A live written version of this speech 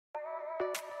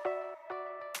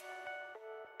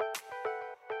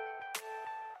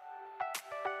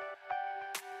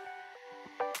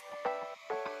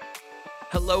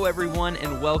Hello, everyone,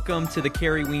 and welcome to the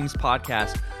Carrie Weems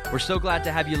podcast. We're so glad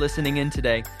to have you listening in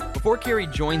today. Before Carrie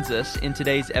joins us in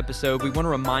today's episode, we want to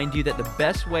remind you that the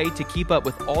best way to keep up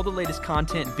with all the latest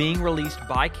content being released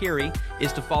by Carrie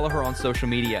is to follow her on social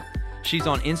media. She's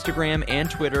on Instagram and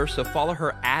Twitter, so follow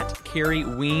her at Carrie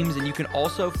Weems, and you can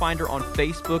also find her on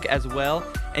Facebook as well,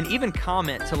 and even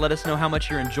comment to let us know how much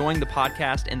you're enjoying the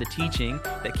podcast and the teaching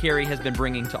that Carrie has been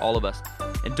bringing to all of us.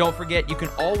 And don't forget, you can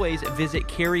always visit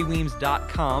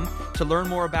carrieweems.com to learn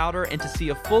more about her and to see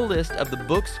a full list of the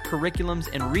books, curriculums,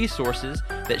 and resources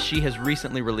that she has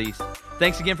recently released.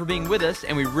 Thanks again for being with us,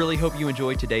 and we really hope you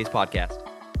enjoyed today's podcast.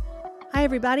 Hi,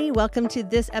 everybody. Welcome to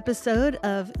this episode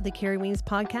of the Carrie Weems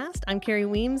podcast. I'm Carrie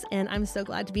Weems, and I'm so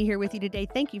glad to be here with you today.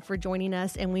 Thank you for joining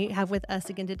us. And we have with us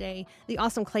again today the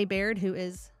awesome Clay Baird, who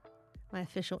is my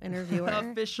official interviewer.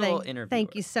 Interviewer.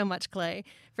 Thank you so much, Clay,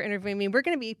 for interviewing me. We're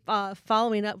going to be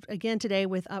following up again today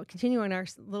with continuing our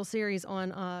little series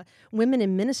on women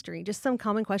in ministry, just some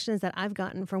common questions that I've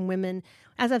gotten from women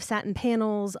as I've sat in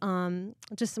panels,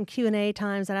 just some Q&A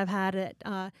times that I've had.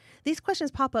 These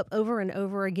questions pop up over and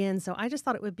over again, so I just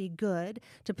thought it would be good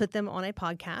to put them on a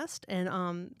podcast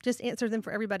and just answer them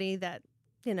for everybody that,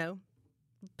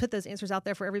 put those answers out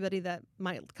there for everybody that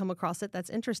might come across it that's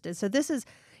interested. So this is,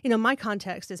 my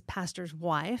context is pastor's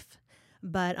wife,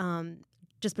 but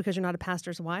just because you're not a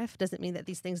pastor's wife doesn't mean that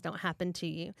these things don't happen to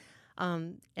you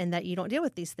and that you don't deal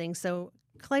with these things. So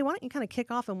Clay, why don't you kind of kick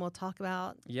off and we'll talk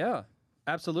about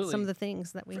absolutely some of the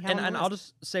things that we have. And I'll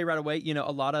just say right away,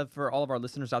 for all of our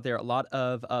listeners out there, a lot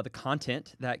of the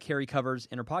content that Carrie covers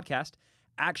in her podcast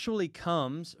actually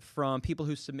comes from people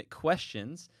who submit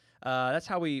questions. That's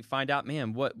how we find out,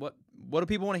 man, what do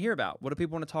people want to hear about? What do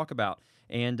people want to talk about?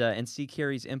 And see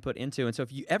Carrie's input into. And so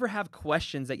if you ever have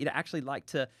questions that you'd actually like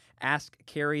to ask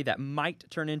Carrie that might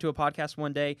turn into a podcast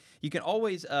one day, you can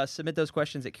always submit those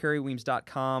questions at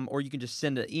carrieweems.com, or you can just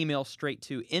send an email straight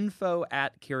to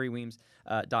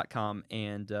info@carrieweems.com,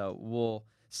 and we'll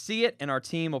see it, and our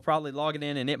team will probably log it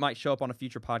in, and it might show up on a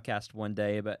future podcast one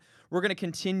day. But we're going to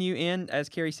continue in, as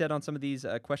Carrie said, on some of these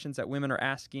questions that women are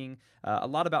asking, a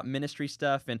lot about ministry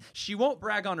stuff. And she won't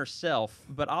brag on herself,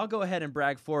 but I'll go ahead and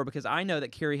brag for her, because I know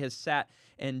that Carrie has sat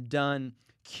and done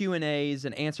Q&As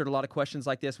and answered a lot of questions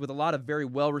like this with a lot of very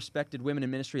well-respected women in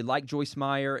ministry like Joyce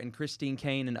Meyer and Christine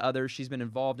Kane and others. She's been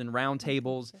involved in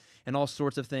roundtables and all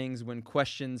sorts of things when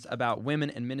questions about women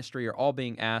and ministry are all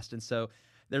being asked. And so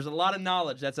there's a lot of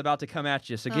knowledge that's about to come at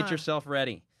you, so get yourself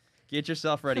ready. Get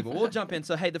yourself ready. But we'll jump in.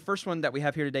 So, hey, the first one that we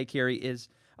have here today, Carrie, is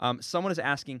someone is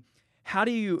asking, how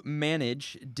do you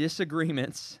manage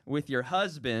disagreements with your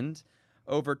husband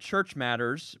over church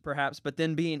matters, perhaps, but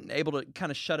then being able to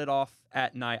kind of shut it off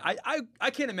at night? I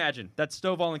can't imagine that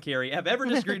Stovall and Carrie have ever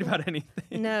disagreed about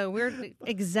anything. No, we're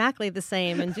exactly the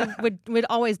same, and would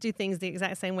always do things the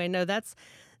exact same way. No, that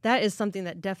is something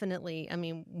that definitely,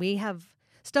 we have.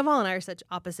 Stovall and I are such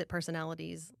opposite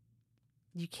personalities.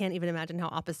 You can't even imagine how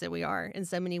opposite we are in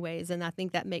so many ways. And I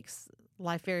think that makes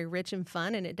life very rich and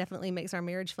fun, and it definitely makes our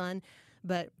marriage fun.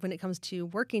 But when it comes to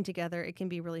working together, it can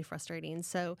be really frustrating.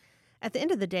 So at the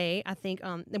end of the day, I think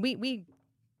we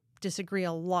disagree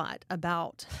a lot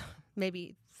about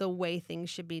maybe the way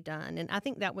things should be done. And I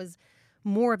think that was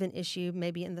more of an issue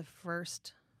maybe in the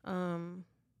first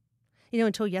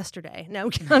until yesterday. No,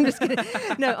 I'm just kidding.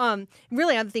 No,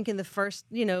 really, I'm thinking the first,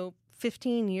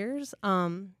 15 years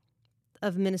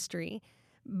of ministry.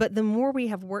 But the more we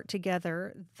have worked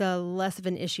together, the less of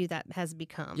an issue that has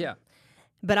become. Yeah.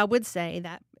 But I would say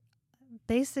that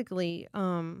basically,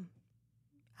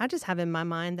 I just have in my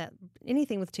mind that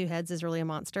anything with two heads is really a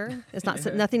monster. It's not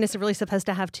nothing is really supposed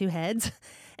to have two heads.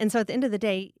 And so at the end of the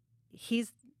day,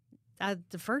 I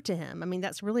defer to him.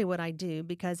 That's really what I do,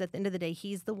 because at the end of the day,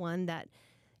 he's the one that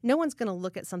no one's going to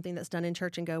look at something that's done in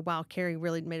church and go, wow, Carrie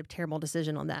really made a terrible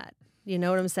decision on that. You know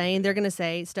what I'm saying? They're going to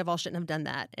say, Stovall shouldn't have done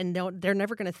that. And they're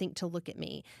never going to think to look at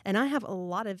me. And I have a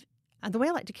lot of, the way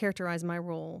I like to characterize my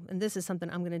role, and this is something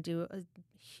I'm going to do a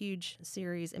huge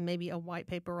series and maybe a white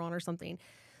paper on or something,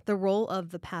 the role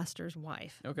of the pastor's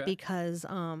wife. Okay. Because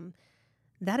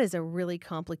that is a really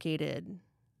complicated,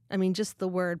 just the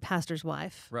word pastor's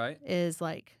wife is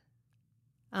like,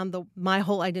 my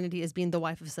whole identity is being the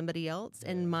wife of somebody else,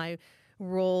 and my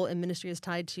role in ministry is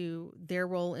tied to their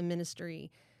role in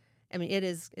ministry.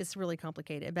 It's really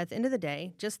complicated. But at the end of the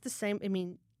day, just the same,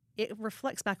 it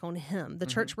reflects back on him. The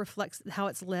church reflects, how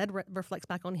it's led reflects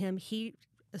back on him. He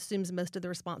assumes most of the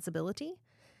responsibility,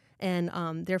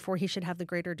 and therefore he should have the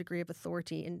greater degree of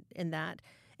authority in that.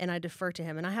 And I defer to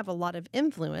him. And I have a lot of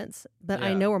influence, but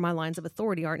I know where my lines of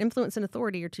authority are. And influence and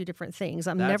authority are two different things.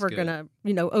 I'm never going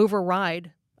to,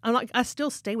 override. I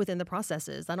still stay within the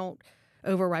processes. I don't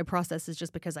override processes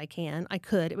just because I can. I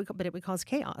could, but it would cause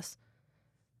chaos.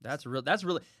 That's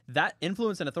really that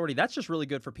influence and authority. That's just really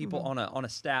good for people Mm-hmm. on a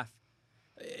staff,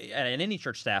 at any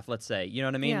church staff. Let's say, you know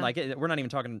what I mean. Yeah. Like we're not even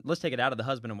talking. Let's take it out of the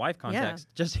husband and wife context.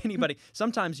 Just anybody.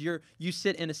 Sometimes you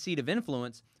sit in a seat of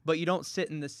influence, but you don't sit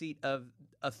in the seat of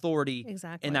authority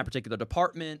Exactly. in that particular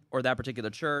department or that particular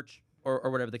church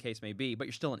or whatever the case may be. But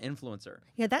you're still an influencer.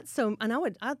 Yeah, that's so, and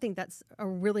I think that's a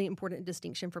really important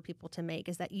distinction for people to make,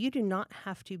 is that you do not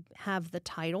have to have the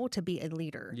title to be a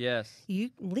leader. Yes.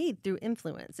 You lead through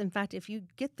influence. In fact, if you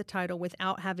get the title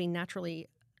without having naturally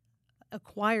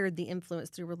acquired the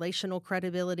influence through relational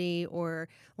credibility or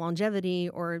longevity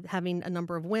or having a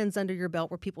number of wins under your belt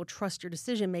where people trust your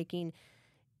decision making,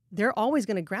 they're always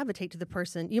going to gravitate to the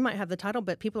person. You might have the title,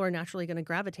 but people are naturally going to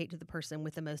gravitate to the person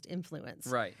with the most influence.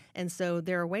 Right. And so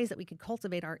there are ways that we can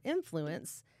cultivate our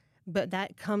influence, but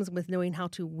that comes with knowing how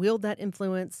to wield that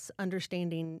influence,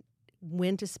 understanding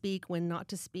when to speak, when not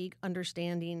to speak,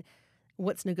 understanding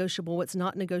what's negotiable, what's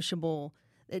not negotiable.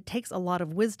 It takes a lot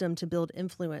of wisdom to build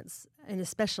influence, and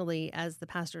especially as the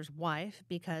pastor's wife,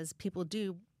 because people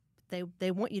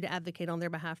they want you to advocate on their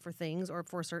behalf for things or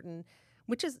for certain,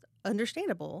 which is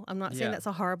understandable. I'm not saying that's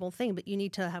a horrible thing, but you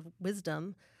need to have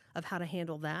wisdom of how to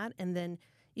handle that. And then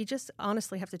you just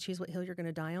honestly have to choose what hill you're going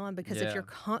to die on, because if you're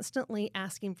constantly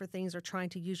asking for things or trying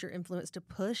to use your influence to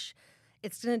push,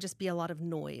 it's going to just be a lot of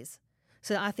noise.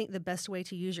 So I think the best way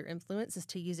to use your influence is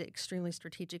to use it extremely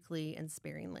strategically and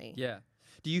sparingly. Yeah.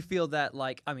 Do you feel that,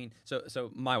 like, I mean,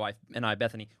 so my wife and I,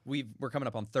 Bethany, we're coming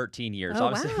up on 13 years. Oh,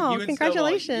 Obviously, wow. you and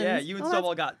Congratulations. Stovall, you and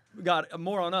Stovall got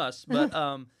more on us.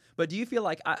 But do you feel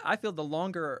like, I feel the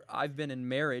longer I've been in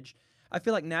marriage, I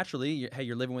feel like naturally,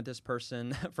 you're living with this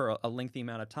person for a lengthy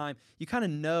amount of time. You kind of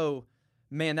know,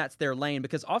 man, that's their lane.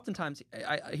 Because oftentimes,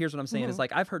 here's what I'm saying. It's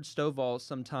like, I've heard Stovall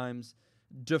sometimes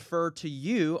defer to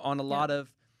you on a lot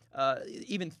of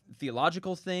even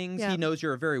theological things. Yeah. He knows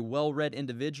you're a very well-read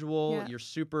individual. Yeah. You're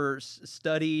super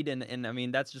studied, and I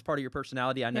mean, that's just part of your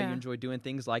personality. I know you Yeah. enjoy doing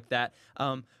things like that.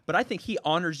 But I think he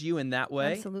honors you in that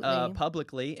way, Absolutely.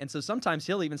 publicly. And so sometimes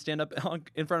he'll even stand up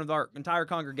in front of our entire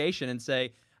congregation and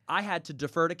say, I had to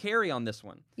defer to Carrie on this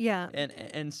one. Yeah.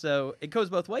 And so it goes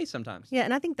both ways sometimes. Yeah,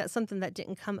 and I think that's something that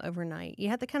didn't come overnight. You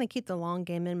have to kind of keep the long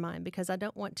game in mind, because I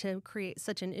don't want to create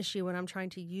such an issue when I'm trying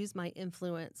to use my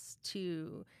influence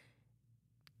to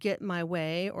get my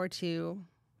way or to,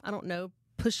 I don't know,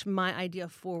 push my idea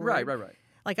forward. Right.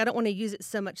 Like, I don't want to use it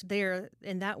so much there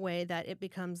in that way that it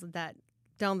becomes that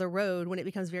down the road, when it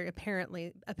becomes very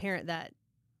apparent that,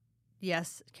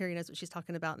 yes, Carrie knows what she's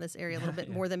talking about in this area a little bit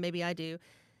more than maybe I do,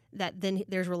 that then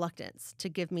there's reluctance to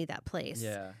give me that place.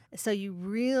 Yeah. So you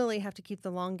really have to keep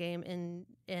the long game in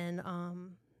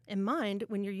mind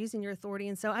when you're using your authority.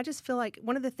 And so I just feel like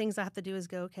one of the things I have to do is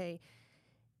go, okay,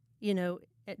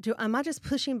 am I just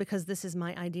pushing because this is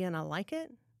my idea and I like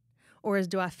it? Or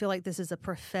do I feel like this is a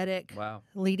prophetic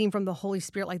leading from the Holy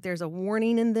Spirit, like there's a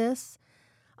warning in this?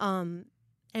 And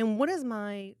what is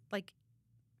my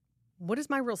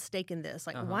real stake in this?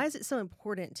 Like, why is it so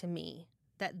important to me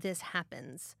that this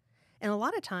happens? And a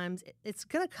lot of times it's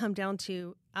going to come down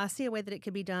to, I see a way that it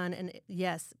could be done. And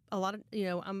yes, a lot of,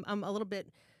 I'm a little bit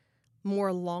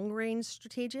more long range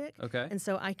strategic. Okay. And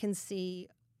so I can see,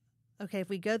 okay, if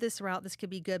we go this route, this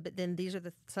could be good, but then these are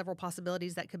the several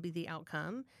possibilities that could be the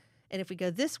outcome. And if we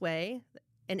go this way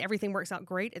and everything works out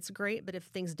great, it's great. But if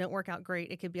things don't work out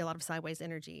great, it could be a lot of sideways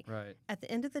energy. Right. At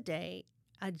the end of the day,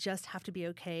 I just have to be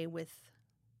okay with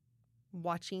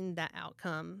watching that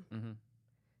outcome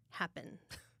happen.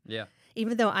 Yeah.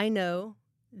 Even though I know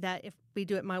that if we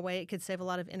do it my way, it could save a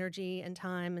lot of energy and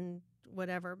time and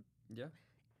whatever. Yeah.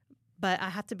 But I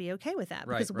have to be okay with that,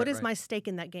 because what is my stake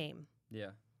in that game?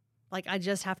 Yeah. Like, I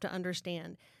just have to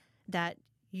understand that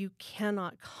you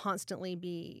cannot constantly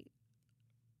be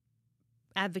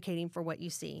advocating for what you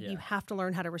see. Yeah. You have to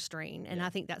learn how to restrain. And I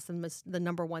think that's the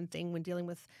number one thing when dealing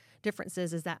with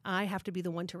differences, is that I have to be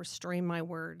the one to restrain my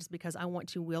words, because I want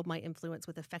to wield my influence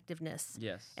with effectiveness.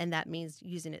 Yes. And that means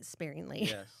using it sparingly.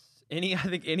 Yes. I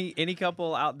think any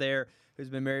couple out there who's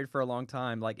been married for a long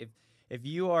time, like if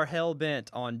you are hell bent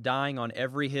on dying on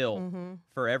every hill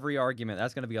for every argument,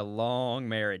 that's going to be a long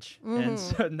marriage, and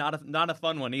so not a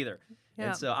fun one either. Yeah.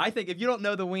 And so I think if you don't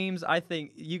know the Weems, I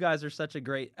think you guys are such a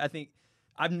great. I think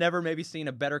I've never maybe seen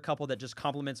a better couple that just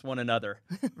complements one another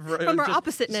from our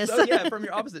oppositeness. From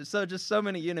your opposite. So just so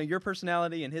many, your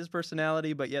personality and his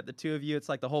personality, but yet the two of you, it's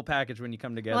like the whole package when you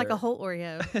come together. Like a whole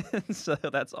Oreo. So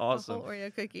that's awesome. A whole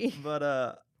Oreo cookie.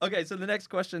 But okay, so the next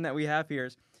question that we have here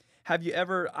is, Have you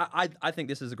ever? I think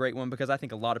this is a great one because I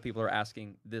think a lot of people are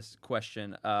asking this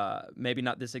question. Maybe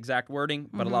not this exact wording,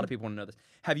 but a lot of people want to know this.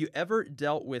 Have you ever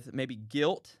dealt with maybe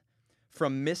guilt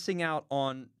from missing out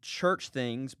on church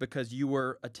things because you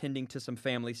were attending to some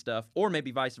family stuff, or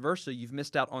maybe vice versa, you've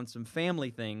missed out on some family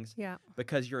things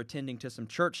because you're attending to some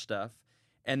church stuff?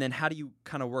 And then how do you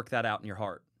kind of work that out in your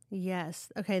heart?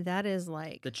 Yes. Okay, that is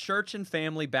like The church and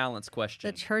family balance question.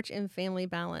 the church and family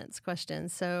balance question.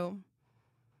 So,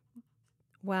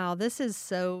 wow, this is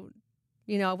so,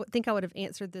 I think I would have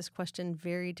answered this question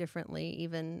very differently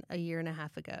even a year and a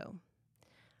half ago.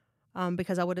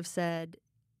 Because I would have said,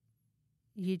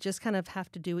 you just kind of have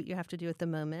to do what you have to do at the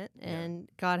moment. And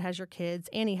God has your kids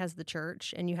and he has the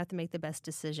church, and you have to make the best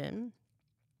decision.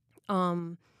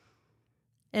 And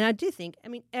I do think,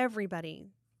 everybody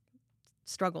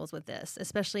struggles with this,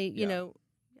 especially,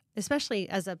 especially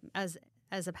as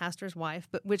a pastor's wife,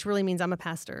 but which really means I'm a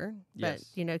pastor, but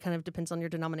it kind of depends on your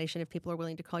denomination if people are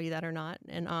willing to call you that or not.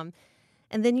 And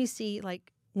then you see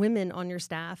like women on your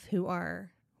staff who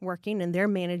are working and they're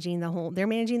managing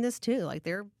this too. Like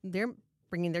they're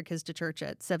bringing their kids to church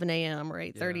at 7 a.m. or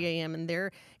 8:30 a.m. and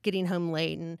they're getting home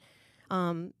late.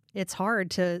 And it's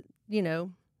hard to,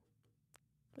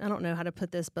 I don't know how to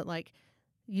put this, but like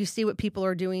you see what people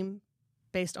are doing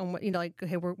based on what, like,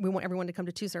 okay, we want everyone to come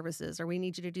to 2 services, or we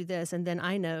need you to do this. And then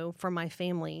I know from my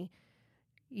family,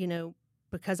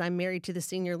 because I'm married to the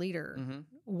senior leader,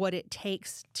 what it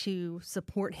takes to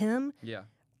support him. Yeah.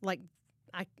 Like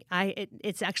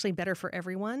it's actually better for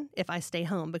everyone if I stay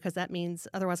home, because that means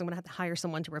otherwise I'm going to have to hire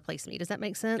someone to replace me. Does that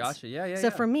make sense? Gotcha. Yeah. So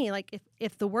for me, like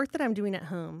if the work that I'm doing at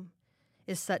home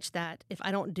is such that if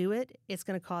I don't do it, it's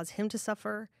going to cause him to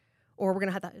suffer, or we're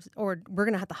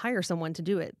going to have to hire someone to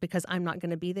do it because I'm not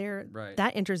going to be there. Right.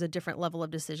 That enters a different level of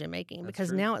decision making, because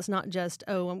true. now it's not just,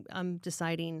 I'm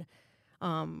deciding,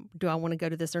 do I want to go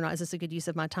to this or not? Is this a good use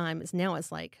of my time?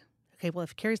 It's like, okay, well,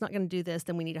 if Carrie's not going to do this,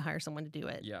 then we need to hire someone to do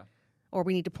it. Yeah. Or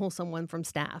we need to pull someone from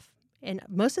staff. And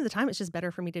most of the time, it's just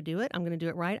better for me to do it. I'm going to do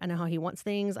it right. I know how he wants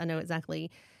things. I know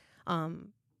exactly,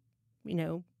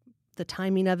 the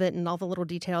timing of it and all the little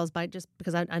details just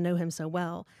because I know him so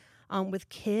well. With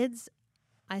kids,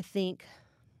 I think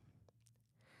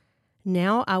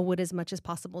now I would, as much as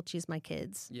possible, choose my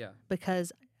kids. Yeah.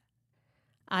 Because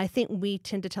I think we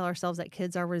tend to tell ourselves that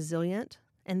kids are resilient,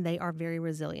 and they are very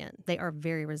resilient. They are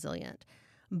very resilient.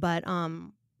 But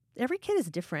every kid is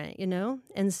different,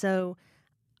 And so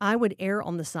I would err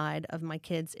on the side of my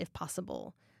kids if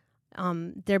possible.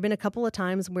 There have been a couple of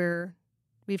times where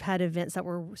we've had events that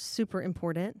were super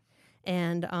important.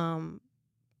 And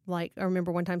like I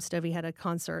remember one time Stovey had a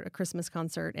Christmas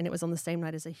concert, and it was on the same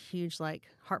night as a huge like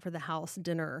Heart for the House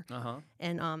dinner. Uh-huh.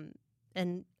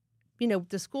 And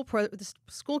the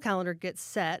school calendar gets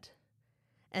set,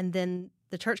 and then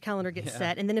the church calendar gets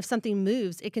set, and then if something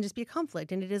moves, it can just be a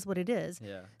conflict, and it is what it is.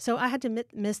 Yeah. So I had to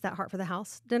miss that Heart for the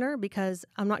House dinner because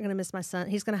I'm not going to miss my son.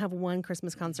 He's going to have one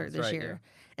Christmas concert this year.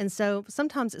 Yeah. And so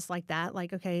sometimes it's like that,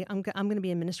 like, okay, I'm going to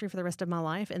be in ministry for the rest of my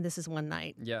life, and this is one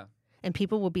night. Yeah. And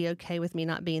people will be okay with me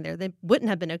not being there. They wouldn't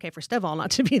have been okay for Stovall not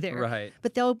to be there. Right.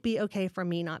 But they'll be okay for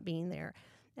me not being there.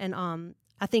 And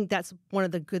I think that's one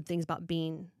of the good things about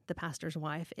being the pastor's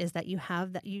wife, is that you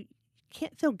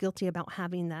can't feel guilty about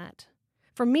having that.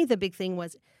 For me, the big thing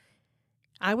was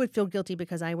I would feel guilty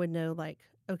because I would know, like,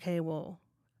 okay, well,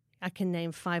 I can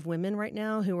name 5 women right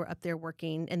now who are up there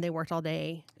working, and they worked all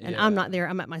day, and I'm not there.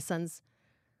 I'm at my son's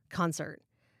concert.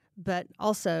 But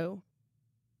also,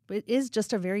 it is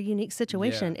just a very unique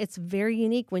situation. Yeah. It's very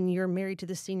unique when you're married to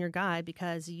the senior guy,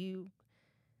 because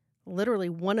literally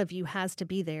one of you has to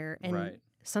be there, and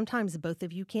sometimes both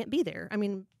of you can't be there. I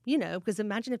mean, because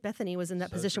imagine if Bethany was in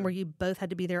that position where you both had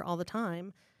to be there all the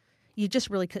time. You just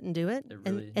really couldn't do it.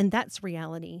 And that's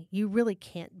reality. You really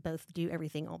can't both do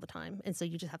everything all the time. And so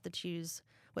you just have to choose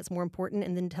what's more important,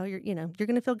 and then tell you're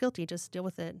going to feel guilty. Just deal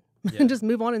with it. Yeah. Just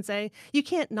move on and say, you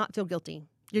can't not feel guilty.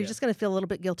 You're just going to feel a little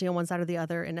bit guilty on one side or the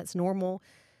other, and that's normal.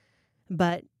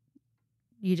 But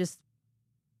you just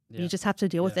have to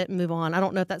deal with it and move on. I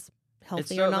don't know if that's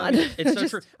healthy or not. It's so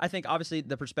true. I think obviously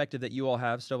the perspective that you all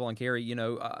have, Stovall and Carrie,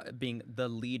 being the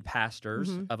lead pastors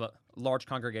of a large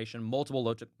congregation,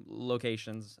 multiple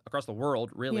locations across the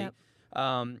world, really.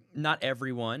 Yep. Not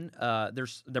everyone.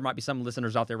 There might be some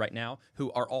listeners out there right now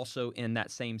who are also in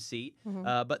that same seat.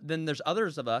 Mm-hmm. But then there's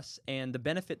others of us, and the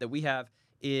benefit that we have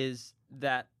is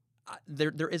that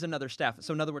there is another staff.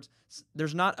 So in other words,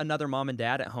 there's not another mom and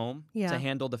dad at home to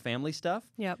handle the family stuff.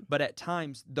 Yep. But at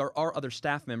times there are other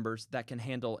staff members that can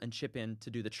handle and chip in to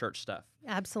do the church stuff.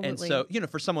 Absolutely. And so,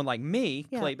 for someone like me,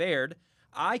 Clay Baird,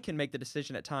 I can make the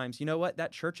decision at times, that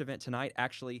church event tonight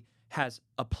actually has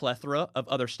a plethora of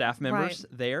other staff members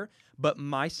there, but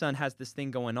my son has this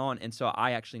thing going on, and so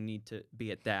I actually need to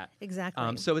be at that.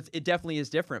 Exactly. So it definitely is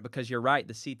different, because you're right.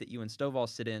 The seat that you and Stovall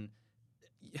sit in,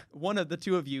 one of the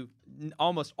two of you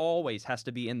almost always has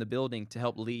to be in the building to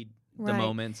help lead the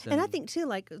moments. And I think too,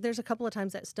 like, there's a couple of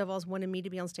times that Stovall's wanted me to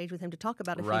be on stage with him to talk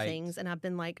about a few things, and I've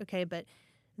been like, okay, but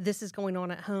this is going on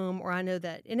at home, or I know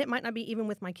that, and it might not be even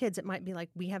with my kids. It might be like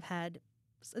we have had.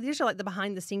 So these are like the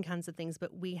behind the scene kinds of things,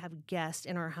 but we have guests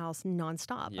in our house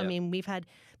nonstop. Yep. I mean, we've had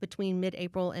between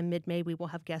mid-April and mid-May, we will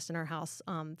have guests in our house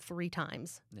 3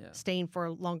 times, staying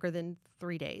for longer than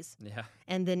 3 days. Yeah.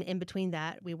 And then in between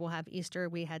that, we will have Easter.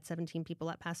 We had 17 people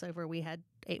at Passover. We have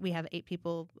 8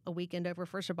 people a weekend over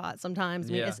for Shabbat sometimes.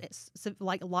 I mean, it's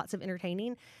like lots of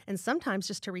entertaining. And sometimes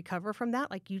just to recover from that,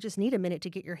 like, you just need a minute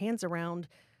to get your hands around,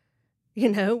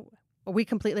 are we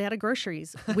completely out of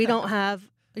groceries? We don't have...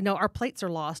 our plates are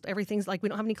lost. Everything's like, we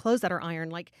don't have any clothes that are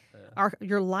ironed. Like,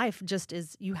 your life just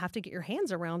is, you have to get your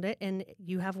hands around it, and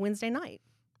you have Wednesday night.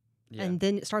 Yeah. And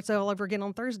then it starts all over again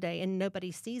on Thursday, and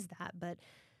nobody sees that, but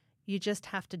you just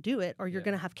have to do it, or you're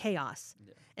going to have chaos.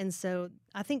 Yeah. And so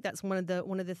I think that's one of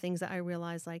the things that I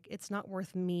realized, like, it's not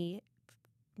worth me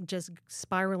just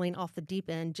spiraling off the deep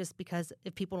end just because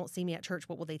if people don't see me at church,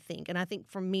 what will they think? And I think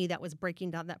for me, that was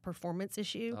breaking down that performance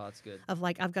issue. Oh, that's good. Of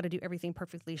like, I've got to do everything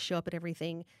perfectly, show up at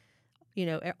everything,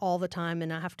 all the time.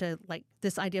 And I have to, like,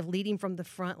 this idea of leading from the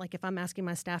front, like if I'm asking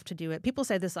my staff to do it, people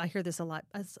say this, I hear this a lot.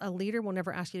 As a leader will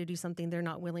never ask you to do something they're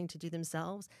not willing to do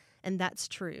themselves. And that's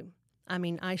true. I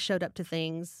mean, I showed up to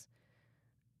things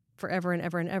forever and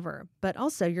ever and ever, but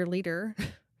also your leader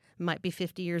might be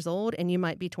 50 years old and you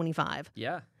might be 25.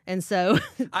 Yeah. And so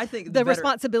I think the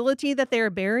responsibility that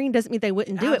they're bearing doesn't mean they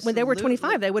wouldn't do it. When they were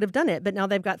 25, they would have done it. But now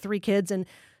they've got 3 kids and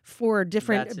 4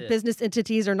 different business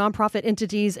entities or nonprofit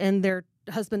entities, and their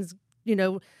husband's,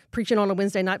 preaching on a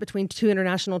Wednesday night between 2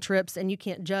 international trips, and you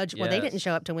can't judge. Well, they didn't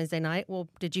show up to Wednesday night. Well,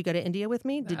 did you go to India with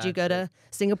me? Did you go to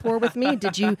Singapore with me?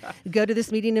 Did you go to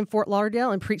this meeting in Fort Lauderdale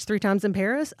and preach 3 times in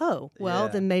Paris? Oh, well,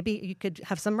 then maybe you could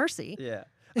have some mercy. Yeah.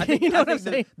 I think,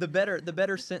 the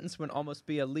better sentence would almost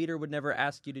be, a leader would never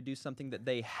ask you to do something that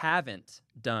they haven't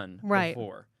done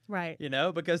before. Right.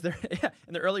 Because they're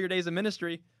in the earlier days of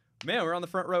ministry, man, we're on the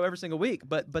front row every single week.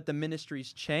 But the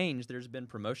ministry's changed. There's been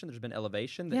promotion. There's been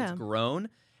elevation. It's grown,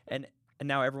 and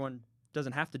now everyone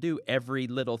doesnon have to do every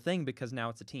little thing, because now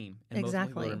it's a team and most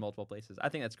people are in multiple places. I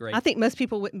think that's great. I think most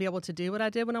people wouldn't be able to do what I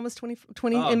did when I was 20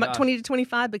 to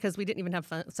 25, because we didn't even have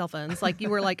cell phones. Like, you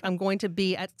were like, I'm going to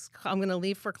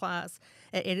leave for class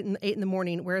at 8 in the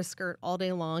morning, wear a skirt all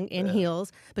day long in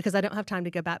heels, because I don't have time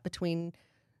to go back between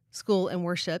school and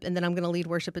worship, and then I'm going to lead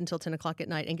worship until 10 o'clock at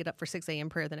night and get up for 6 a.m.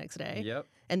 prayer the next day. Yep.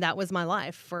 And that was my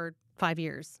life for 5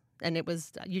 years. And it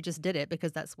was, you just did it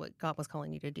because that's what God was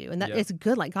calling you to do. And that it's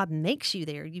good. Like, God makes you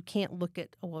there. You can't look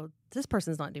at, this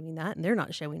person's not doing that and they're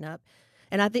not showing up.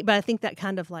 And I think that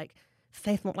kind of like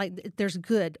faithful, like, there's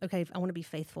good. Okay, I want to be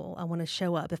faithful. I want to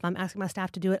show up. If I'm asking my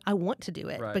staff to do it, I want to do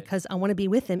it because I want to be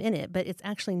with them in it. But it's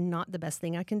actually not the best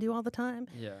thing I can do all the time.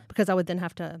 Yeah. Because I would then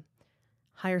have to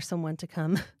hire someone to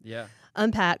come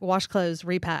unpack, wash clothes,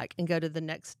 repack, and go to the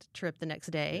next trip the next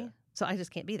day. Yeah. So I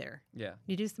just can't be there. Yeah.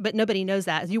 But nobody knows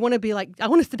that. You want to be like, I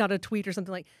want to send out a tweet or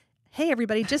something like, hey,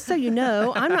 everybody, just so you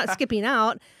know, I'm not skipping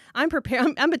out. I'm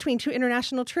prepared. I'm between 2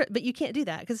 international trips, but you can't do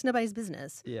that because it's nobody's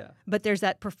business. Yeah. But there's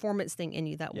that performance thing in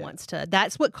you that wants to.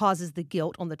 That's what causes the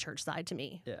guilt on the church side to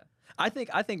me. Yeah. I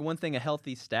think one thing a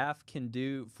healthy staff can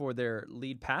do for their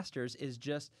lead pastors is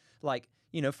just like,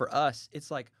 for us, it's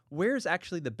like, where's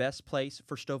actually the best place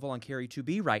for Stovall and Carrie to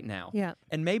be right now? Yeah.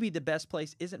 And maybe the best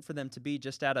place isn't for them to be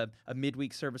just at a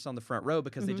midweek service on the front row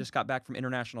because they just got back from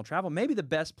international travel. Maybe the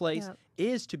best place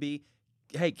is to be,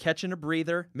 hey, catching a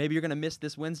breather. Maybe you're going to miss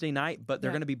this Wednesday night, but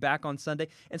they're going to be back on Sunday.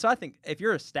 And so I think if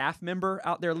you're a staff member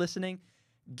out there listening,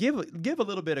 give a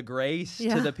little bit of grace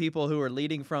to the people who are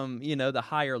leading from, the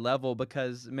higher level,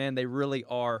 because, man, they really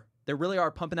are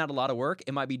pumping out a lot of work.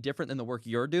 It might be different than the work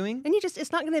you're doing. And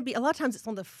it's not going to be, a lot of times it's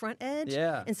on the front edge.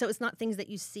 Yeah. And so it's not things that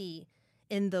you see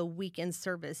in the weekend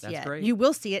service yet. Great. You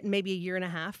will see it maybe a year and a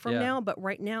half from now, but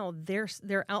right now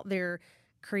they're out there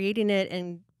creating it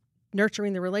and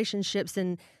nurturing the relationships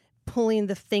and pulling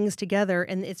the things together,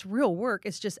 and it's real work.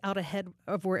 It's just out ahead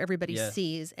of where everybody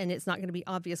sees, and it's not going to be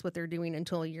obvious what they're doing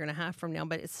until a year and a half from now,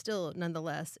 but it's still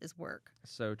nonetheless is work.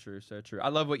 So true, so true. I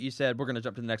love what you said. We're going to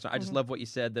jump to the next one. I just love what you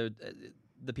said,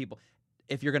 the people.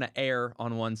 If you're going to err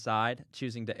on one side,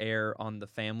 choosing to err on the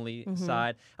family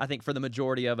side, I think for the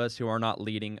majority of us who are not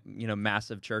leading,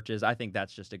 massive churches, I think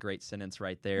that's just a great sentence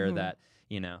right there that,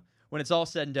 when it's all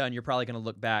said and done, you're probably going to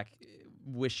look back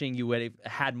wishing you would have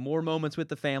had more moments with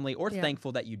the family, or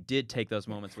thankful that you did take those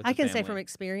moments with the family? I can say from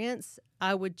experience,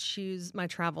 I would choose my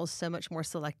travels so much more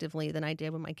selectively than I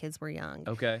did when my kids were young.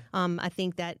 Okay. I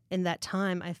think that in that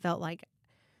time, I felt like,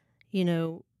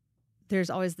 there's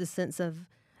always this sense of,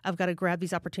 I've got to grab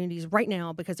these opportunities right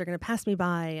now because they're going to pass me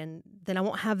by and then I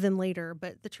won't have them later.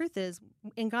 But the truth is,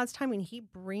 in God's timing, He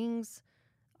brings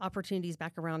opportunities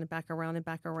back around and back around and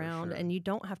back around. sure. And you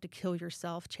don't have to kill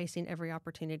yourself chasing every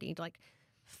opportunity. Like,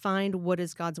 find what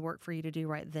is God's work for you to do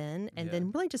right then. And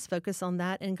then really just focus on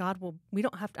that. And God will, we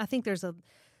don't have to, I think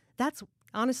that's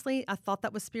honestly, I thought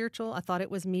that was spiritual. I thought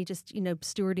it was me just,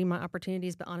 stewarding my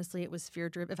opportunities. But honestly, it was fear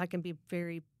driven. If I can be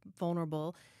very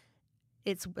vulnerable,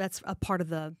 that's a part of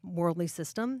the worldly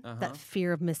system, that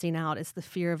fear of missing out. It's the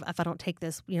fear of, if I don't take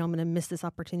this, I'm going to miss this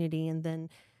opportunity, and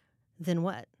then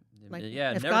what? Like,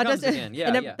 if never God comes doesn't, again.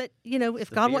 Yeah, But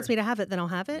if God wants me to have it, then I'll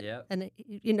have it. Yep. And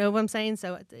you know what I'm saying.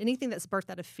 So anything that's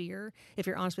birthed out of fear, if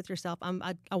you're honest with yourself,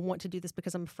 I want to do this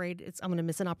because I'm afraid I'm going to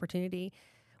miss an opportunity.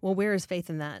 Well, where is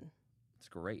faith in that? It's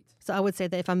great. So I would say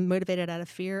that if I'm motivated out of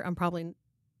fear,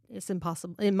 it's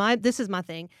impossible. This is my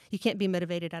thing. You can't be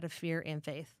motivated out of fear and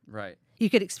faith. Right. You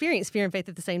could experience fear and faith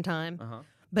at the same time,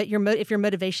 but if your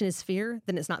motivation is fear,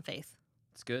 then it's not faith.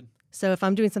 It's good. So if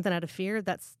I'm doing something out of fear,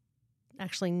 that's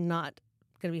actually not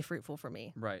going to be fruitful for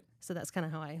me. Right. So that's kind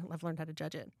of how I've learned how to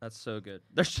judge it. That's so good.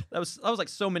 That was like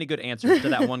so many good answers to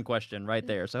that one question right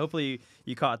there. So hopefully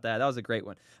you caught that. That was a great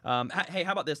one. Hey,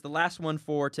 how about this? The last one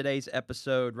for today's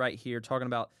episode right here, talking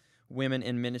about women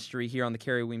in ministry here on the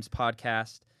Carrie Weems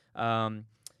podcast.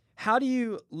 How do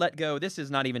you let go? This is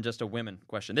not even just a women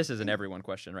question. This is an everyone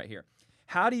question right here.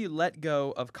 How do you let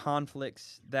go of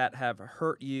conflicts that have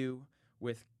hurt you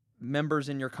with members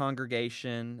in your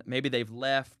congregation? Maybe they've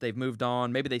left, they've moved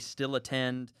on, maybe they still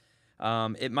attend.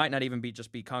 It might not even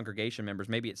be congregation members.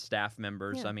 Maybe it's staff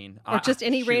members. Yeah. I mean, Or just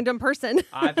any random person.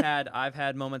 I've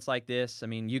had moments like this. I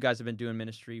mean, you guys have been doing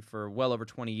ministry for well over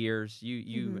 20 years.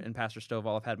 You and Pastor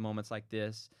Stovall have had moments like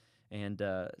this, and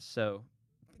so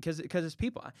because it's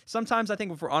people. Sometimes I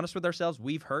think if we're honest with ourselves,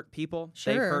 we've hurt people.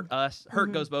 Sure. They've hurt us.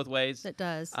 Hurt goes both ways. It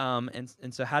does. And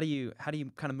so how do you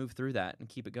kind of move through that and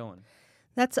keep it going?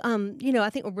 That's I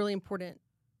think a really important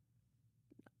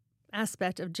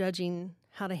aspect of judging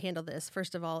how to handle this,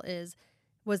 first of all,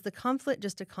 was the conflict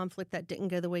just a conflict that didn't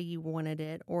go the way you wanted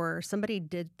it, or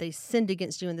they sinned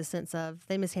against you in the sense of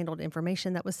they mishandled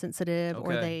information that was sensitive,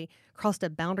 or they crossed a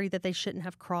boundary that they shouldn't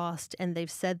have crossed, and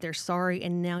they've said they're sorry,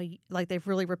 and now they've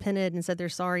really repented and said they're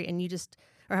sorry, and you just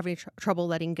are having trouble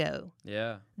letting go.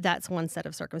 Yeah. That's one set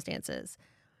of circumstances.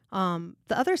 The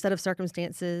other set of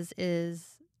circumstances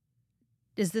is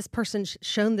this person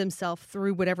shown themselves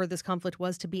through whatever this conflict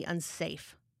was to be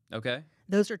unsafe. Okay.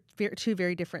 Those are two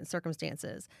very different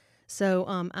circumstances. So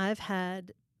I've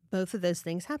had both of those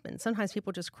things happen. Sometimes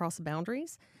people just cross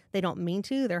boundaries. They don't mean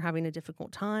to. They're having a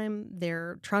difficult time.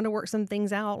 They're trying to work some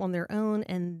things out on their own,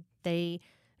 and they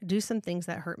do some things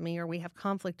that hurt me, or we have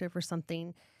conflict over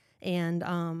something. And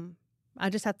I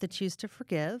just have to choose to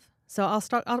forgive. So I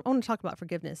want to talk about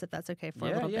forgiveness, if that's okay, for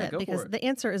a little bit, because the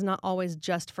answer is not always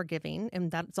just forgiving, and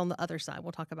that's on the other side.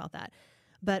 We'll talk about that.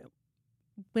 But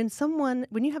when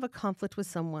you have a conflict with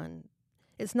someone,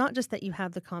 it's not just that you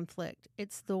have the conflict,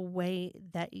 it's the way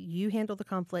that you handle the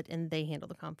conflict and they handle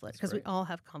the conflict, because we all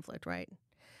have conflict, right?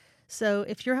 So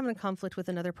if you're having a conflict with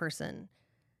another person,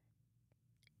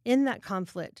 in that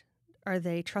conflict, are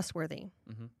they trustworthy?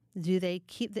 Mm-hmm. Do they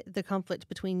keep the conflict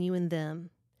between you and them?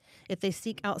 If they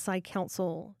seek outside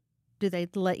counsel, do they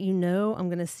let you know, I'm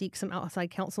going to seek some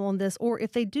outside counsel on this? Or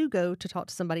if they do go to talk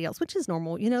to somebody else, which is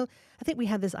normal, I think we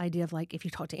have this idea of if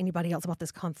you talk to anybody else about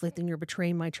this conflict, then you're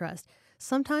betraying my trust.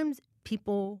 Sometimes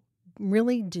people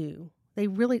really do. They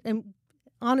really, and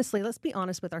honestly, let's be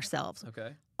honest with ourselves.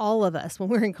 Okay. All of us, when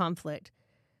we're in conflict,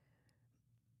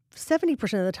 70%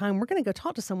 of the time, we're going to go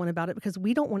talk to someone about it because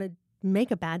we don't want to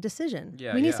make a bad decision.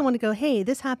 We need someone to go, hey,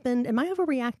 this happened. Am I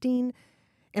overreacting?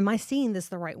 Am I seeing this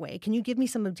the right way? Can you give me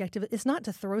some objective? It's not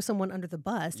to throw someone under the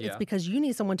bus. Yeah. It's because you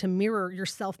need someone to mirror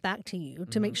yourself back to you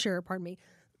to make sure, to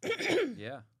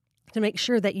make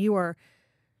sure that you are,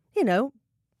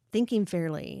 thinking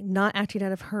fairly, not acting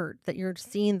out of hurt, that you're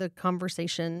seeing the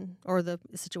conversation or the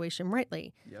situation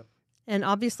rightly. Yep. And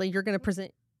obviously you're going to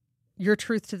present your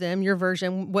truth to them, your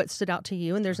version, what stood out to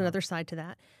you, and there's another side to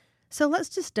that. So let's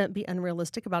just don't be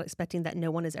unrealistic about expecting that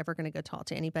no one is ever going to go talk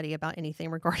to anybody about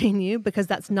anything regarding you, because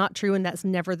that's not true, and that's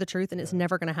never the truth, and it's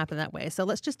never going to happen that way. So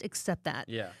let's just accept that.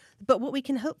 Yeah. But what we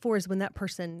can hope for is when that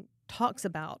person talks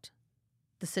about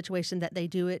the situation, that they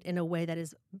do it in a way that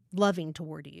is loving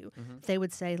toward you. Mm-hmm. They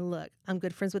would say, look, I'm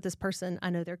good friends with this person. I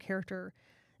know their character.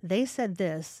 they said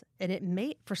this, and it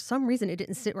may, for some reason, it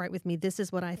didn't sit right with me. This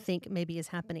is what I think maybe is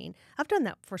happening. I've done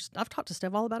that I've talked to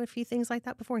Stovall about a few things like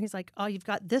that before, and he's like, oh, you've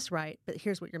got this right, but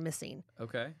here's what you're missing.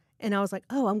 Okay. And I was like,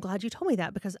 oh, I'm glad you told me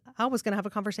that, because I was going to have a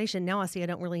conversation. Now I see I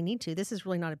don't really need to. This is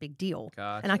really not a big deal.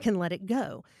 Gotcha. And I can let it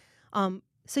go.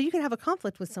 So you can have a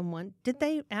conflict with someone. Did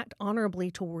they act honorably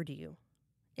toward you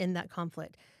in that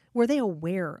conflict? Were they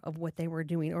aware of what they were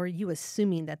doing, or are you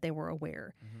assuming that they were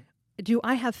aware? Mm-hmm. Do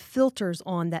I have filters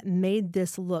on that made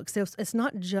this look? So it's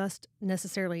not just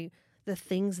necessarily the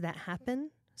things that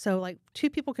happen. So like two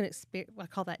people can experience, I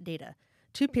call that data.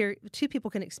 Two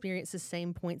people can experience the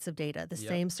same points of data, the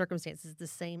same circumstances, the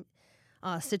same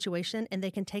situation, and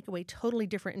they can take away totally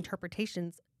different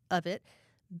interpretations of it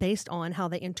based on how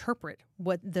they interpret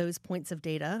what those points of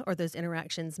data or those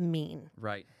interactions mean.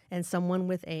 Right. And someone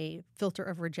with a filter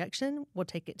of rejection will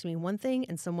take it to mean one thing,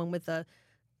 and someone with a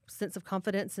sense of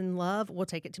confidence and love will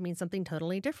take it to mean something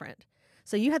totally different.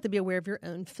 So you have to be aware of your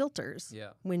own filters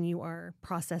when you are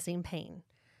processing pain.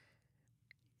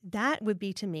 That would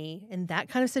be, to me, in that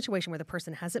kind of situation where the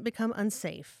person hasn't become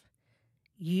unsafe,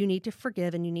 you need to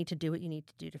forgive, and you need to do what you need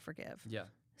to do to forgive. Yeah.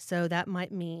 So that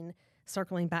might mean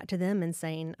circling back to them and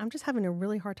saying, I'm just having a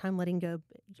really hard time letting go.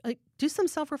 Like, do some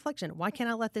self-reflection. Why can't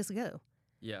I let this go?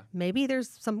 Yeah. Maybe there's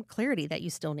some clarity that you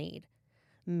still need.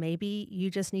 Maybe you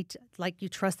just need to, like, you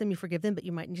trust them, you forgive them, but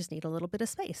you might just need a little bit of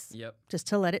space just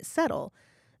to let it settle.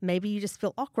 Maybe you just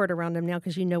feel awkward around them now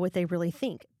because you know what they really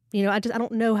think. You know, I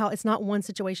don't know how, it's not one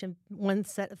situation, one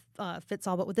set fits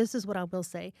all, but this is what I will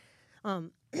say.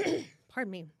 Pardon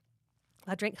me.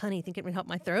 I drank honey, think it would help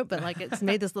my throat, but like it's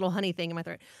made this little honey thing in my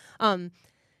throat.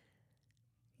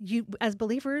 You, as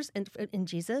believers in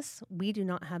Jesus, we do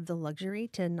not have the luxury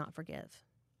to not forgive.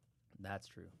 That's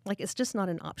true. Like, it's just not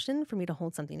an option for me to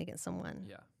hold something against someone.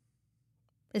 Yeah.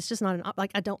 It's just not like,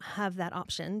 I don't have that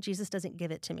option. Jesus doesn't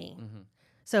give it to me. Mm-hmm.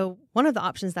 So one of the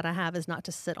options that I have is not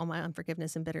to sit on my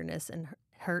unforgiveness and bitterness and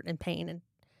hurt and pain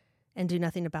and do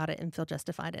nothing about it and feel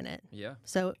justified in it. Yeah.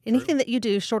 So anything that you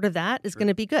do short of that is going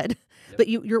to be good. Yep. But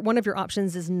your one of your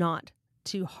options is not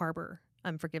to harbor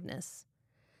unforgiveness.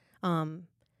 And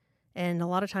a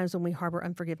lot of times when we harbor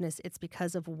unforgiveness, it's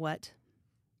because of what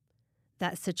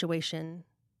that situation,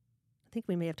 I think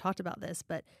we may have talked about this,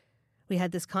 but we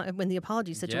had this when the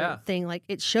apology situation thing, like,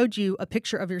 it showed you a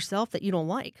picture of yourself that you don't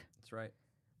like. That's right.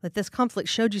 That this conflict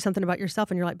showed you something about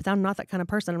yourself, and you're like, but I'm not that kind of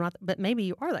person. I'm not, but maybe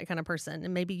you are that kind of person,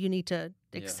 and maybe you need to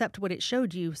accept what it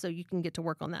showed you so you can get to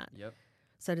work on that. Yep.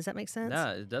 So does that make sense? No,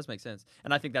 it does make sense.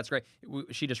 And I think that's great.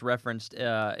 She just referenced,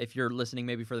 if you're listening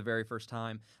maybe for the very first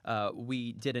time,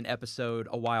 we did an episode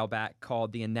a while back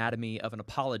called The Anatomy of an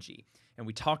Apology. And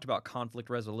we talked about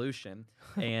conflict resolution,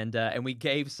 and we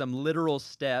gave some literal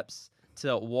steps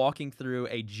to walking through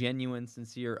a genuine,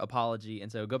 sincere apology.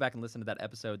 And so go back and listen to that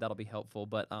episode. That'll be helpful.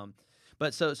 But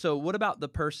so what about the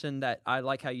person that, I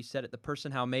like how you said it, the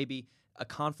person how maybe a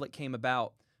conflict came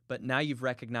about, but now you've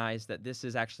recognized that this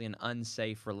is actually an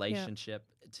unsafe relationship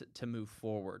to move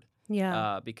forward.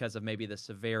 Yeah. Because of maybe the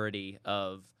severity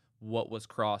of what was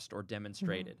crossed or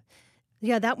demonstrated. Mm-hmm.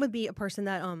 Yeah, that would be a person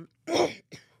that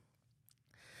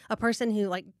a person who,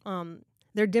 like,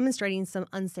 they're demonstrating some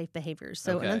unsafe behaviors.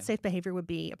 So an unsafe behavior would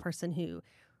be a person who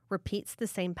repeats the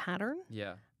same pattern.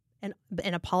 Yeah. And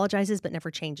apologizes but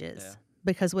never changes. Yeah.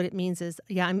 Because what it means is,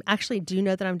 I actually do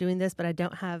know that I'm doing this, but I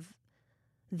don't have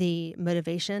the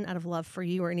motivation out of love for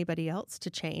you or anybody else to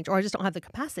change, or I just don't have the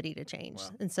capacity to change. Wow.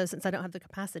 And so since I don't have the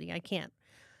capacity, I can't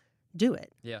do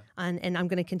it. Yeah. And I'm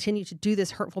going to continue to do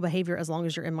this hurtful behavior as long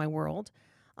as you're in my world.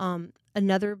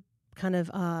 Another kind of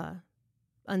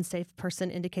unsafe person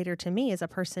indicator to me is a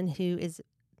person who is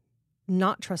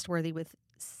not trustworthy with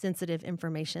sensitive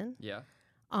information. Yeah.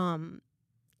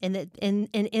 And that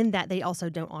in that they also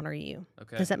don't honor you.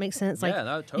 Okay. Does that make sense? Like,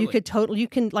 no, totally. You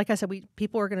can, like I said,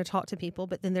 people are going to talk to people,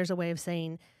 but then there's a way of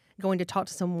saying, going to talk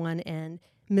to someone and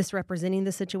misrepresenting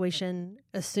the situation,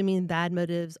 assuming bad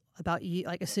motives about you,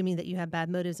 like assuming that you have bad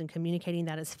motives and communicating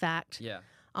that as fact. Yeah.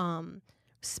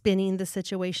 Spinning the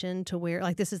situation to where,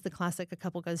 like, this is the classic, a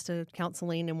couple goes to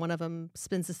counseling and one of them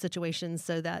spins the situation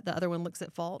so that the other one looks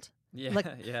at fault. Yeah, like,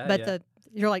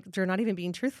 you're like, you're not even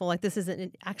being truthful. Like, this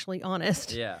isn't actually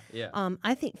honest. Yeah, yeah.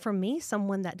 I think for me,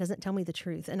 someone that doesn't tell me the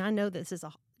truth, and I know this is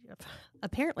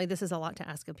apparently this is a lot to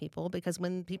ask of people, because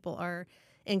when people are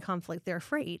in conflict, they're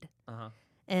afraid. Uh-huh.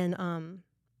 And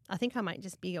I think I might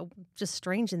just be just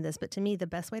strange in this, but to me, the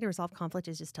best way to resolve conflict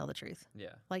is just tell the truth.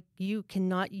 Yeah. Like,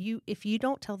 if you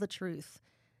don't tell the truth,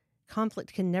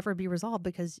 conflict can never be resolved,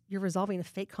 because you're resolving a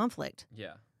fake conflict.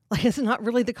 Yeah. Like, it's not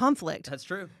really the conflict. That's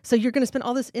true. So you're going to spend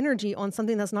all this energy on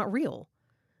something that's not real.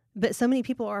 But so many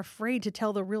people are afraid to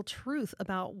tell the real truth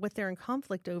about what they're in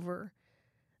conflict over,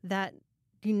 that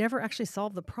you never actually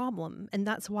solve the problem. And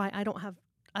that's why I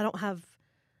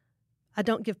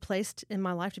don't give place in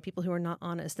my life to people who are not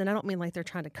honest. And I don't mean like they're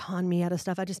trying to con me out of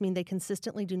stuff. I just mean they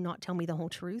consistently do not tell me the whole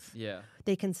truth. Yeah.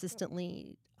 They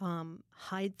consistently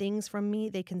hide things from me.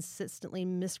 They consistently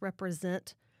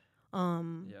misrepresent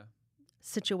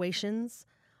situations,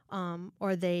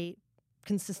 or they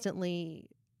consistently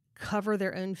cover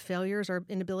their own failures or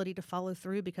inability to follow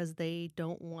through because they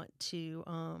don't want to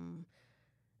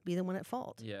be the one at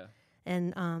fault. Yeah.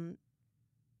 And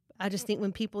I just think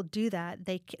when people do that,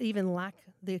 they even lack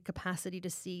the capacity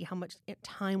to see how much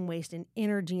time waste and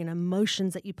energy and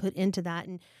emotions that you put into that,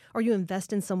 and or you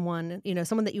invest in someone,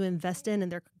 someone that you invest in,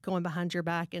 and they're going behind your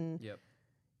back, and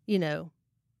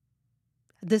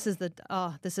this is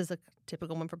a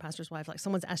typical one for pastor's wife. Like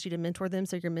someone's asked you to mentor them,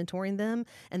 so you're mentoring them,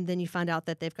 and then you find out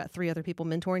that they've got 3 other people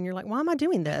mentoring. You're like, why am I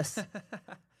doing this?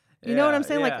 You know what I'm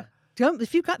saying? Yeah. Like,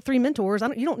 if you've got 3 mentors,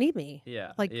 you don't need me.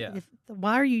 Yeah. Like,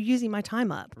 why are you using my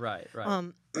time up? Right.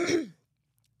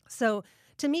 So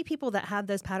to me, people that have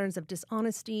those patterns of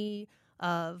dishonesty,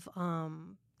 of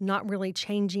not really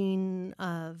changing,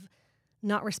 of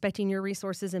not respecting your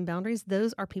resources and boundaries,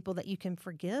 those are people that you can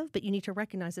forgive, but you need to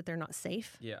recognize that they're not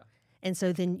safe. Yeah. And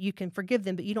so then you can forgive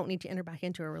them, but you don't need to enter back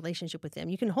into a relationship with them.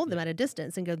 You can hold them at a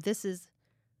distance and go, this is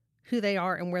who they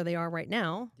are and where they are right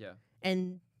now. Yeah.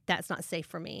 And that's not safe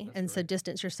for me. That's so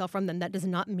distance yourself from them. That does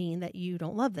not mean that you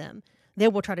don't love them. They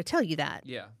will try to tell you that.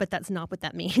 Yeah. But that's not what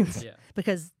that means. Yeah.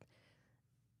 Because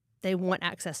they want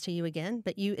access to you again,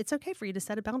 but it's okay for you to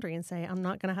set a boundary and say, I'm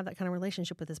not going to have that kind of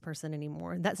relationship with this person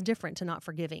anymore. That's different to not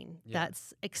forgiving. Yeah.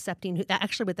 That's accepting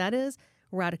actually what that is,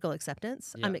 radical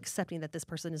acceptance. Yeah. I'm accepting that this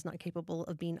person is not capable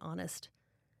of being honest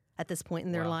at this point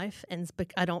in their Wow. life. And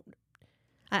I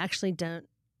actually don't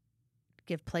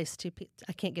give place to,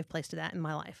 I can't give place to that in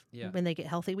my life. Yeah. When they get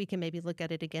healthy, we can maybe look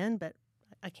at it again, but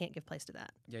I can't give place to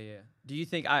that. Yeah. Do you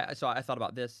think I thought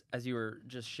about this as you were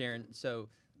just sharing. So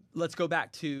let's go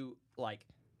back to like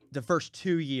the first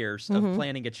 2 years of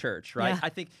planning a church, right? Yeah. I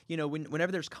think,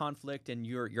 whenever there's conflict and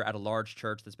you're at a large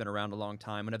church that's been around a long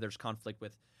time, whenever there's conflict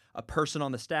with a person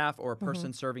on the staff or a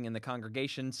person serving in the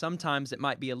congregation, sometimes it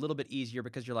might be a little bit easier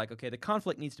because you're like, okay, the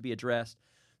conflict needs to be addressed.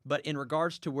 But in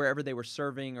regards to wherever they were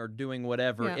serving or doing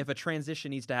whatever, if a transition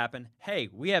needs to happen, hey,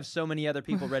 we have so many other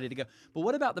people ready to go. But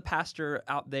what about the pastor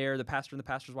out there, the pastor and the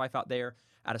pastor's wife out there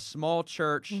at a small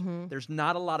church? There's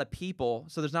not a lot of people,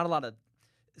 so there's not a lot of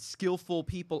skillful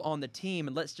people on the team.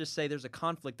 And let's just say there's a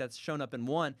conflict that's shown up in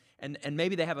one, and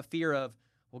maybe they have a fear of,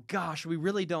 well, gosh, we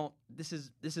really don't, this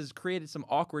has created some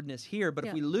awkwardness here, but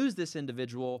if we lose this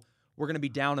individual, we're going to be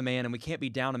down a man, and we can't be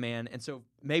down a man. And so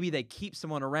maybe they keep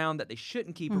someone around that they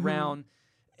shouldn't keep around,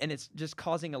 and it's just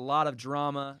causing a lot of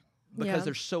drama because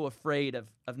they're so afraid of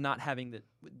not having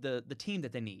the team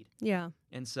that they need. Yeah.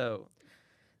 And so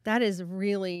that is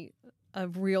really a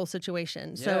real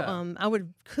situation. Yeah. So I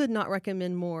could not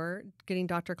recommend more getting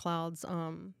Dr. Cloud's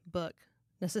book,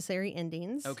 Necessary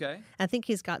Endings. Okay. I think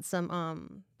he's got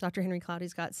some, Dr. Henry Cloud,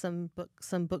 he's got some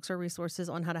books or resources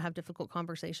on how to have difficult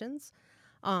conversations.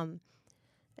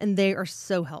 And they are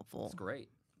so helpful. That's great.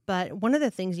 But one of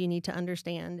the things you need to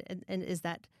understand and is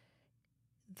that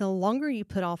the longer you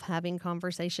put off having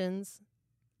conversations,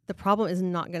 the problem is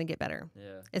not going to get better.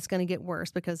 Yeah. It's going to get worse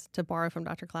because, to borrow from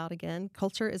Dr. Cloud again,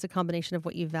 culture is a combination of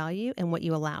what you value and what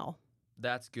you allow.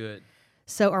 That's good.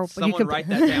 So, Someone write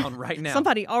that down right now.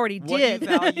 Somebody already did.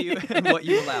 What you value and what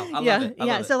you allow. I love it. I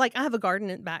love it. So, like, I have a garden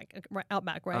out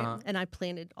back, right? Uh-huh. And I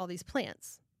planted all these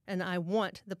plants, and I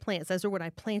want the plants. Those are what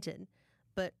I planted.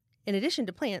 But in addition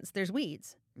to plants, there's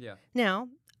weeds. Yeah. Now,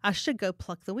 I should go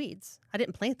pluck the weeds. I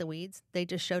didn't plant the weeds. They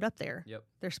just showed up there. Yep.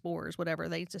 They're spores, whatever.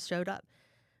 They just showed up.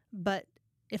 But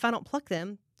if I don't pluck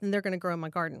them, then they're going to grow in my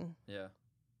garden. Yeah.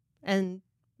 And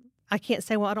I can't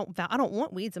say, well, I don't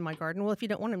want weeds in my garden. Well, if you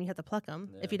don't want them, you have to pluck them.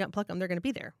 Yeah. If you don't pluck them, they're going to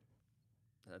be there.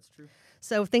 That's true.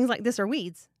 So things like this are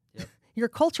weeds. Yep. Your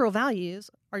cultural values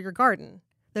are your garden.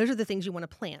 Those are the things you want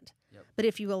to plant. Yep. But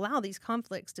if you allow these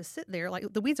conflicts to sit there,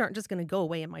 like the weeds aren't just going to go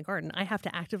away in my garden. I have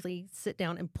to actively sit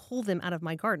down and pull them out of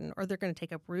my garden, or they're going to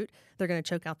take up root. They're going to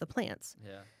choke out the plants.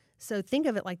 Yeah. So think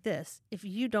of it like this. If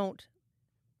you don't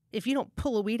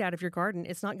pull a weed out of your garden,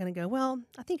 it's not going to go, well,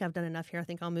 I think I've done enough here. I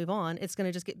think I'll move on. It's going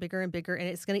to just get bigger and bigger, and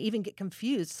it's going to even get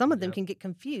confused. Some of them can get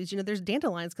confused. There's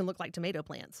dandelions can look like tomato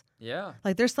plants. Yeah.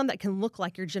 Like there's some that can look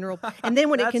like your general, and then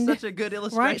when That's it can, such a good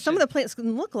illustration. right? Some of the plants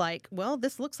can look like, well,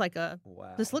 this looks like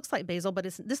Wow. this looks like basil, but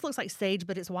this looks like sage,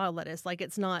 but it's wild lettuce. Like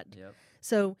it's not. Yep.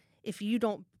 So if you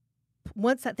don't,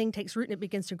 once that thing takes root and it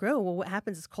begins to grow, well, what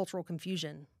happens is cultural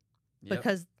confusion, Yep.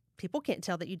 because people can't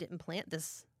tell that you didn't plant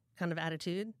this kind of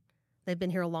attitude. They've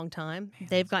been here a long time.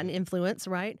 They've gotten influence,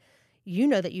 right? You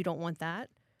know that you don't want that,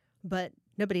 but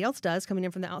nobody else does coming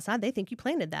in from the outside. They think you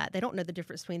planted that. They don't know the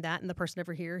difference between that and the person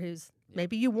over here who's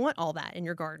maybe you want all that in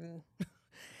your garden.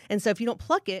 And so if you don't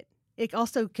pluck it, it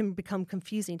also can become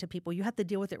confusing to people. You have to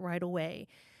deal with it right away.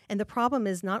 And the problem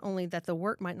is not only that the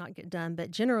work might not get done,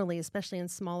 but generally, especially in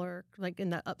smaller, like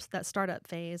in that startup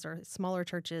phase or smaller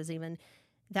churches even,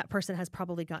 that person has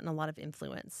probably gotten a lot of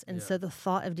influence. And so the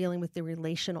thought of dealing with the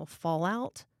relational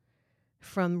fallout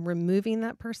from removing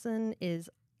that person is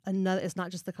another. It's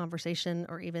not just the conversation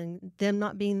or even them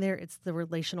not being there. It's the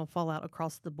relational fallout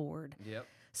across the board. Yep.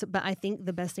 So, but I think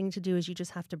the best thing to do is you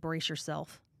just have to brace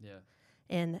yourself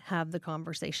and have the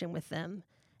conversation with them.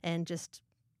 And just,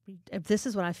 this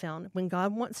is what I found. When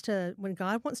God wants to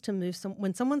move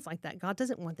when someone's like that, God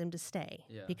doesn't want them to stay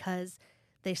because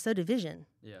they sow division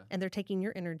and they're taking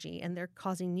your energy and they're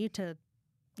causing you to,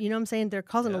 you know what I'm saying? They're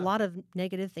causing a lot of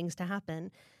negative things to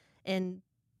happen and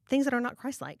things that are not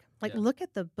Christ-like. Like look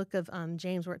at the book of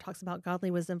James where it talks about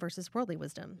godly wisdom versus worldly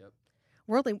wisdom.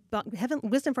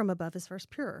 Wisdom from above is first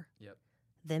pure,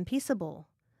 then peaceable,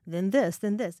 then this.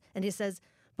 And he says,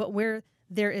 but where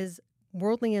there is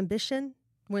worldly ambition,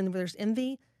 when there's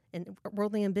envy and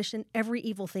worldly ambition, every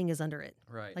evil thing is under it.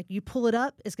 Right. Like you pull it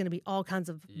up, it's going to be all kinds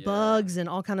of bugs and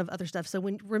all kind of other stuff. So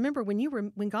when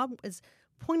God is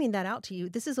pointing that out to you,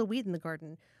 this is a weed in the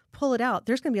garden. Pull it out.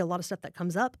 There's going to be a lot of stuff that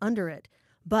comes up under it,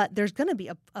 but there's going to be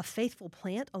a faithful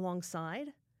plant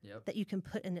alongside that you can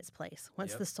put in its place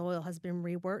once the soil has been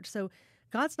reworked. So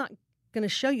God's not going to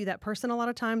show you that person a lot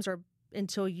of times or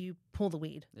until you pull the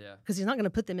weed. Because he's not going to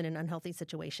put them in an unhealthy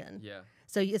situation.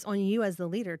 So it's on you as the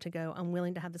leader to go, I'm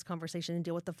willing to have this conversation and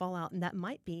deal with the fallout. And that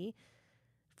might be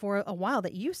for a while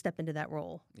that you step into that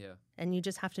role. And you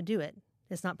just have to do it.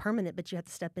 It's not permanent, but you have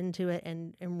to step into it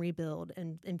and rebuild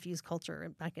and infuse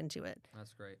culture back into it.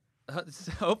 That's great.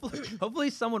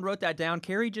 Hopefully someone wrote that down.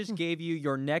 Carrie just gave you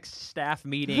your next staff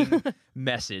meeting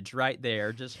message right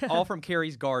there, just all from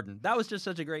Carrie's garden. That was just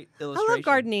such a great illustration. I love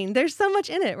gardening. There's so much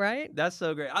in it, right? That's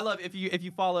so great. I love if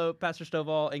you follow Pastor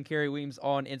Stovall and Carrie Weems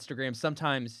on Instagram,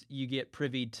 sometimes you get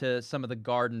privy to some of the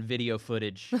garden video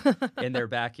footage in their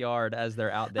backyard as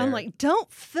they're out there. I'm like, don't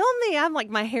film me. I'm like,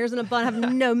 my hair's in a bun. I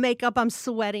have no makeup. I'm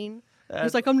sweating.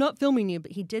 He's like, I'm not filming you,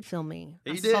 but he did film me.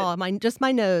 I saw just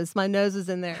my nose. My nose is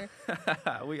in there.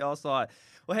 We all saw it.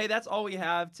 Well, hey, that's all we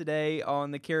have today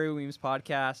on the Carrie Weems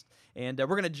podcast. And we're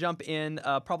going to jump in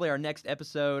probably our next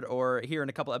episode or here in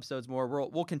a couple episodes more.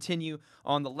 We'll continue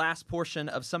on the last portion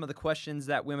of some of the questions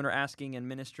that women are asking in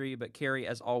ministry. But Carrie,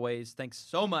 as always, thanks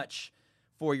so much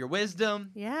for your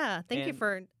wisdom. Yeah, thank you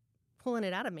for pulling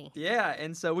it out of me. Yeah,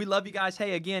 and so we love you guys.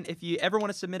 Hey, again, if you ever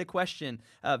want to submit a question,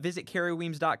 visit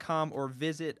carrieweems.com or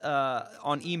visit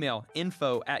on email,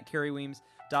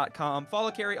 info@carrieweems.com.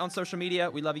 Follow Carrie on social media.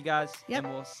 We love you guys, and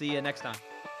we'll see you next time.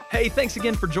 Hey, thanks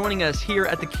again for joining us here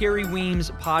at the Carrie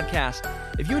Weems podcast.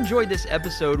 If you enjoyed this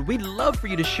episode, we'd love for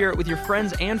you to share it with your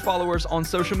friends and followers on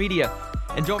social media.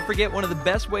 And don't forget, one of the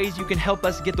best ways you can help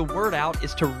us get the word out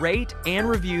is to rate and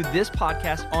review this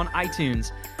podcast on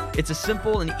iTunes. It's a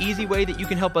simple and easy way that you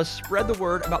can help us spread the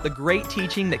word about the great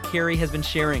teaching that Carrie has been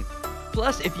sharing.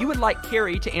 Plus, if you would like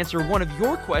Carrie to answer one of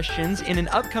your questions in an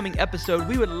upcoming episode,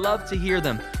 we would love to hear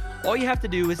them. All you have to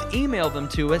do is email them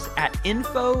to us at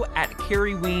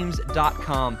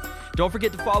info@carrieweems.com. Don't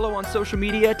forget to follow on social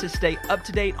media to stay up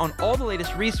to date on all the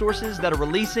latest resources that are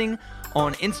releasing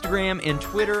on Instagram and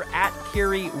Twitter at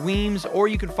Carrie Weems, or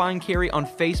you can find Carrie on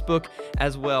Facebook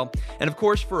as well. And of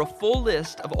course, for a full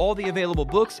list of all the available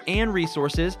books and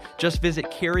resources, just visit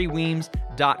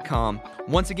carrieweems.com.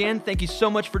 Once again, thank you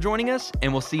so much for joining us,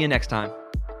 and we'll see you next time.